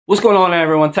What's going on,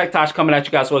 everyone? Tech Tosh coming at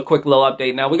you guys with a quick little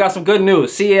update. Now, we got some good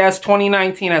news. CES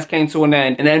 2019 has came to an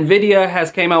end, and Nvidia has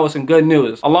came out with some good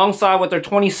news. Alongside with their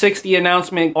 2060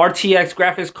 announcement, RTX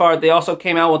graphics card, they also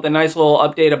came out with a nice little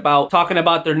update about talking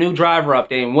about their new driver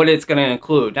update and what it's going to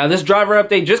include. Now, this driver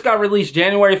update just got released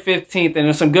January 15th, and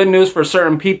there's some good news for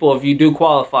certain people if you do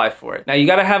qualify for it. Now, you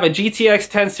got to have a GTX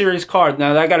 10 series card.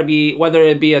 Now, that got to be, whether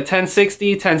it be a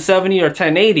 1060, 1070, or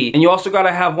 1080, and you also got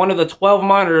to have one of the 12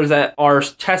 monitors that are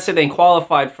tested and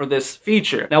qualified for this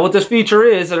feature. Now, what this feature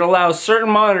is, it allows certain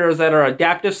monitors that are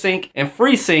adaptive sync and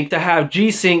FreeSync to have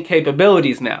G-Sync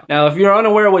capabilities now. Now, if you're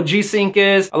unaware what G-Sync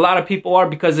is, a lot of people are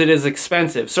because it is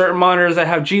expensive. Certain monitors that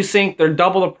have G-Sync, they're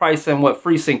double the price than what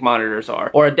FreeSync monitors are,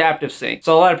 or adaptive sync.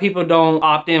 So a lot of people don't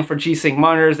opt in for G-Sync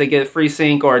monitors. They get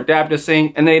FreeSync or adaptive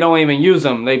sync, and they don't even use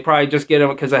them. They probably just get them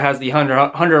because it has the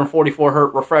 144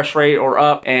 hertz refresh rate or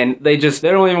up, and they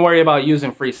don't even worry about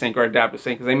using FreeSync or adaptive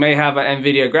sync because they may have an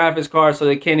Nvidia graphics card, so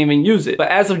they can't even use it. But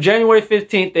as of January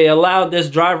 15th, they allowed this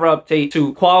driver update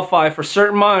to qualify for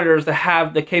certain monitors to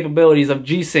have the capabilities of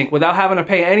G-Sync without having to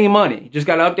pay any money. You just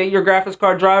got to update your graphics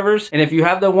card drivers, and if you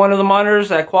have one of the monitors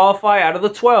that qualify out of the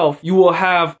 12, you will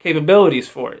have capabilities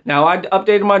for it. Now, I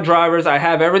updated my drivers. I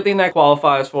have everything that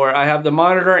qualifies for it. I have the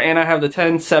monitor and I have the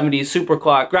 1070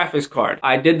 superclock graphics card.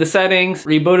 I did the settings,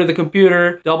 rebooted the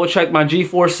computer, double checked my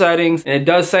Geforce settings, and it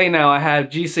does say now I have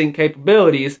G-Sync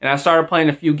capabilities, and I started playing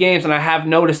a few games and I have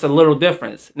noticed a little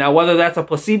difference. Now, whether that's a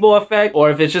placebo effect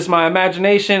or if it's just my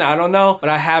imagination, I don't know, but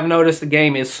I have noticed the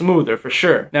game is smoother for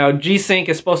sure. Now, G-Sync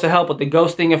is supposed to help with the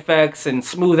ghosting effects and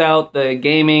smooth out the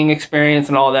gaming experience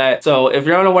and all that. So if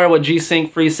you're unaware what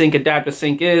G-Sync, FreeSync, adaptive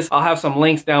sync is, I'll have some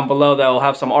links down below that will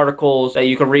have some articles that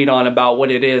you can read on about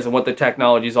what it is and what the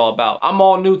technology is all about. I'm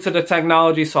all new to the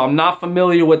technology, so I'm not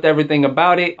familiar with everything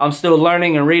about it. I'm still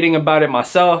learning and reading about it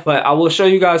myself, but I will show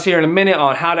you guys here in a minute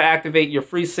on how to activate your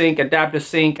FreeSync, adaptive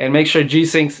sync, and make sure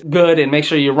G-Sync's good and make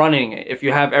sure you're running it if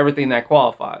you have everything that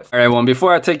qualifies. All right, well,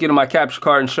 before I take you to my capture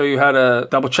card and show you how to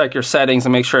double check your settings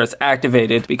and make sure it's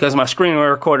activated, because my screen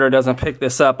recorder doesn't pick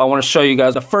this up, I want to show you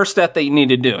guys the first step that you need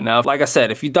to do. Now, like I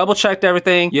said, if you double checked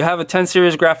everything, you have a 10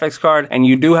 series graphics card, and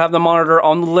you do have the monitor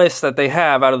on the list that they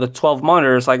have out of the 12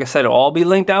 monitors, like I said, it'll all be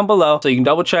linked down below, so you can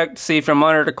double check to see if your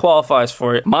monitor qualifies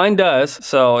for it. Mine does,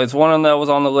 so it's one that was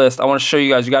on the list. I want to show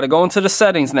you guys, you got to go into the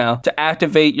settings now to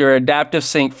activate your adaptive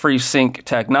sync FreeSync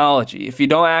technology. If you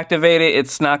don't activate it,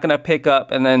 it's not going to pick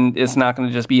up, and then it's not going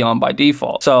to just be on by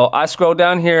default. So I scroll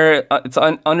down here, it's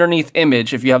underneath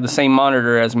image if you have the same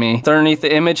monitor as me. It's underneath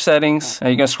the image settings. Now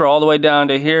you're going to scroll all the way down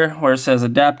to here where it says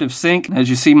adaptive sync. As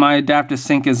you see, my adaptive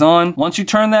sync is on. Once you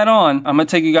turn that on, I'm going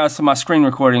to take you guys to my screen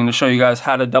recording to show you guys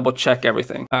how to double check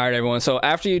everything. All right, everyone. So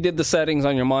after you did the settings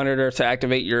on your monitor to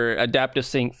activate your adaptive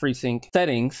sync FreeSync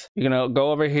settings, you're going to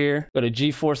go over here, go to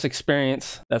Geforce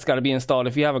experience. That's got to be installed.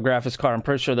 If you have a graphics card, I'm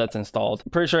pretty sure that's installed.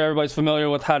 I'm pretty sure everybody's familiar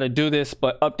with how to do this,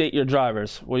 but update your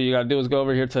drivers. What you got to do is go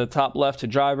over here to the top left to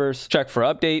drivers, check for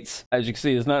updates. As you can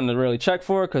see, there's nothing to really check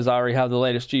for because I already have the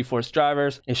latest Geforce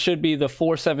drivers. It should be the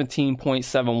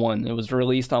 417.71. It was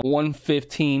released on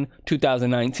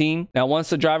 1/15/2019. Now, once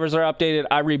the drivers are updated,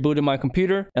 I rebooted my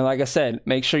computer, and like I said,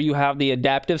 make sure you have the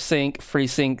adaptive sync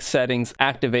FreeSync settings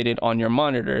activated on your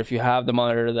monitor if you have the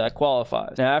monitor that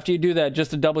qualifies. Now, after you do that,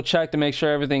 just to double check to make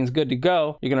sure everything's good to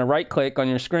go, you're going to right click on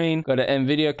your screen, go to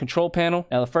Nvidia control panel.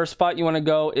 Now, the first spot you want to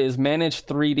go is manage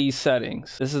 3D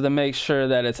settings. This is to make sure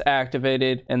that it's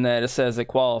activated and that it says it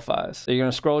qualifies. So you're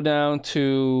going to scroll down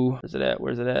to,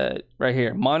 where's it at? Right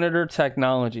here, monitor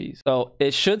technologies. So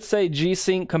it should say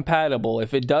G-Sync compatible.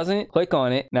 If it doesn't, click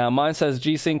on it. Now, mine says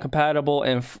G-Sync compatible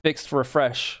and fixed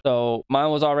refresh. So mine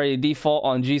was already default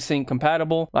on G-Sync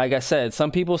compatible. Like I said,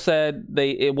 some people said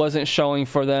it wasn't showing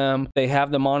for them. They have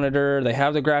the monitor, they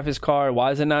have the graphics card. Why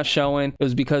is it not showing? It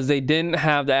was because they didn't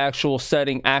have the actual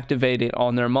setting activated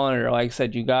on their monitor. Like I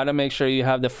said, you got to make sure you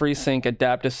have the FreeSync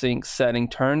adaptive sync setting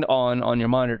turned on your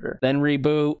monitor. Then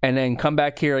reboot, and then come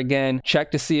back here again, check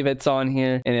to see if it's on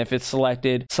here, and if it's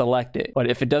selected, select it. But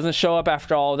if it doesn't show up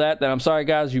after all that, then I'm sorry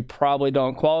guys, you probably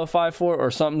don't qualify for it,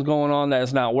 or something's going on that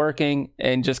is not working,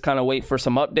 and just kind of wait for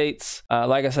some updates.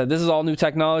 Like I said, this is all new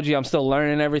technology. I'm still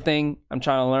learning everything. I'm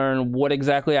trying to learn what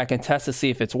exactly I can test to see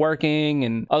if it's working,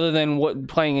 and other than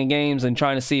playing in games and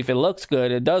trying to see if it looks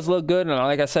good, it does look good. And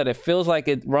like I said, it feels like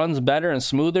it runs better and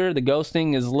smoother. The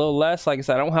ghosting is a little less. Like I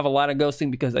said, I don't have a lot of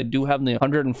ghosting because I do have the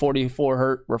 144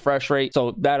 hertz refresh rate,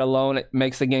 so that alone, it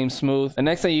makes the game smooth. The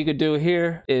next thing you could do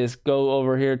here is go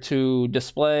over here to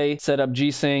display, set up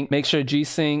G-Sync, make sure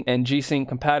G-Sync and G-Sync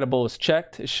compatible is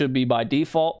checked. It should be by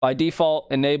default. By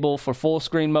default, enable for full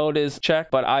screen mode is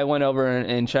checked, but I went over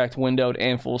and checked windowed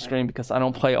and full screen because I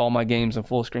don't play all my games in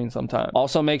full screen screen sometimes.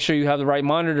 Also, make sure you have the right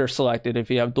monitor selected if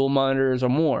you have dual monitors or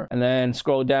more. And then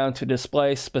scroll down to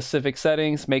display specific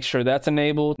settings. Make sure that's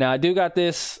enabled. Now, I do got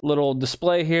this little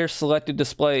display here. Selected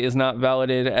display is not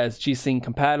validated as G-Sync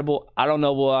compatible. I don't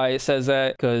know why it says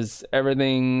that, because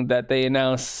everything that they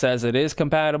announced says it is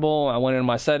compatible. I went into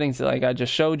my settings like I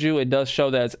just showed you. It does show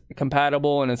that it's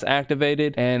compatible and it's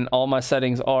activated, and all my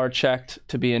settings are checked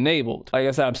to be enabled. Like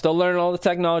I said, I'm still learning all the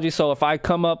technology, so if I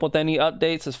come up with any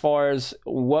updates as far as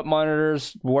what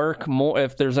monitors work more,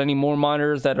 if there's any more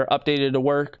monitors that are updated to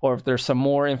work, or if there's some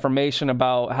more information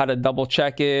about how to double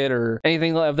check it or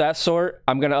anything of that sort,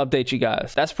 I'm gonna update you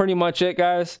guys. That's pretty much it,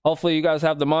 guys. Hopefully you guys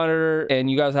have the monitor and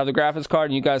you guys have the graphics card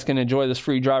and you guys can enjoy this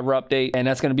free driver update. And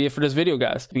that's gonna be it for this video,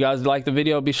 guys. If you guys like the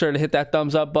video, be sure to hit that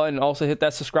thumbs up button. Also hit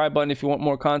that subscribe button if you want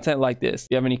more content like this.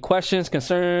 If you have any questions,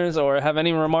 concerns, or have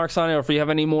any remarks on it, or if you have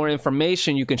any more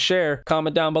information you can share,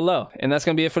 comment down below. And that's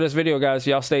gonna be it for this video, guys.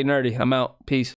 Y'all stay nerdy. I'm out. Peace.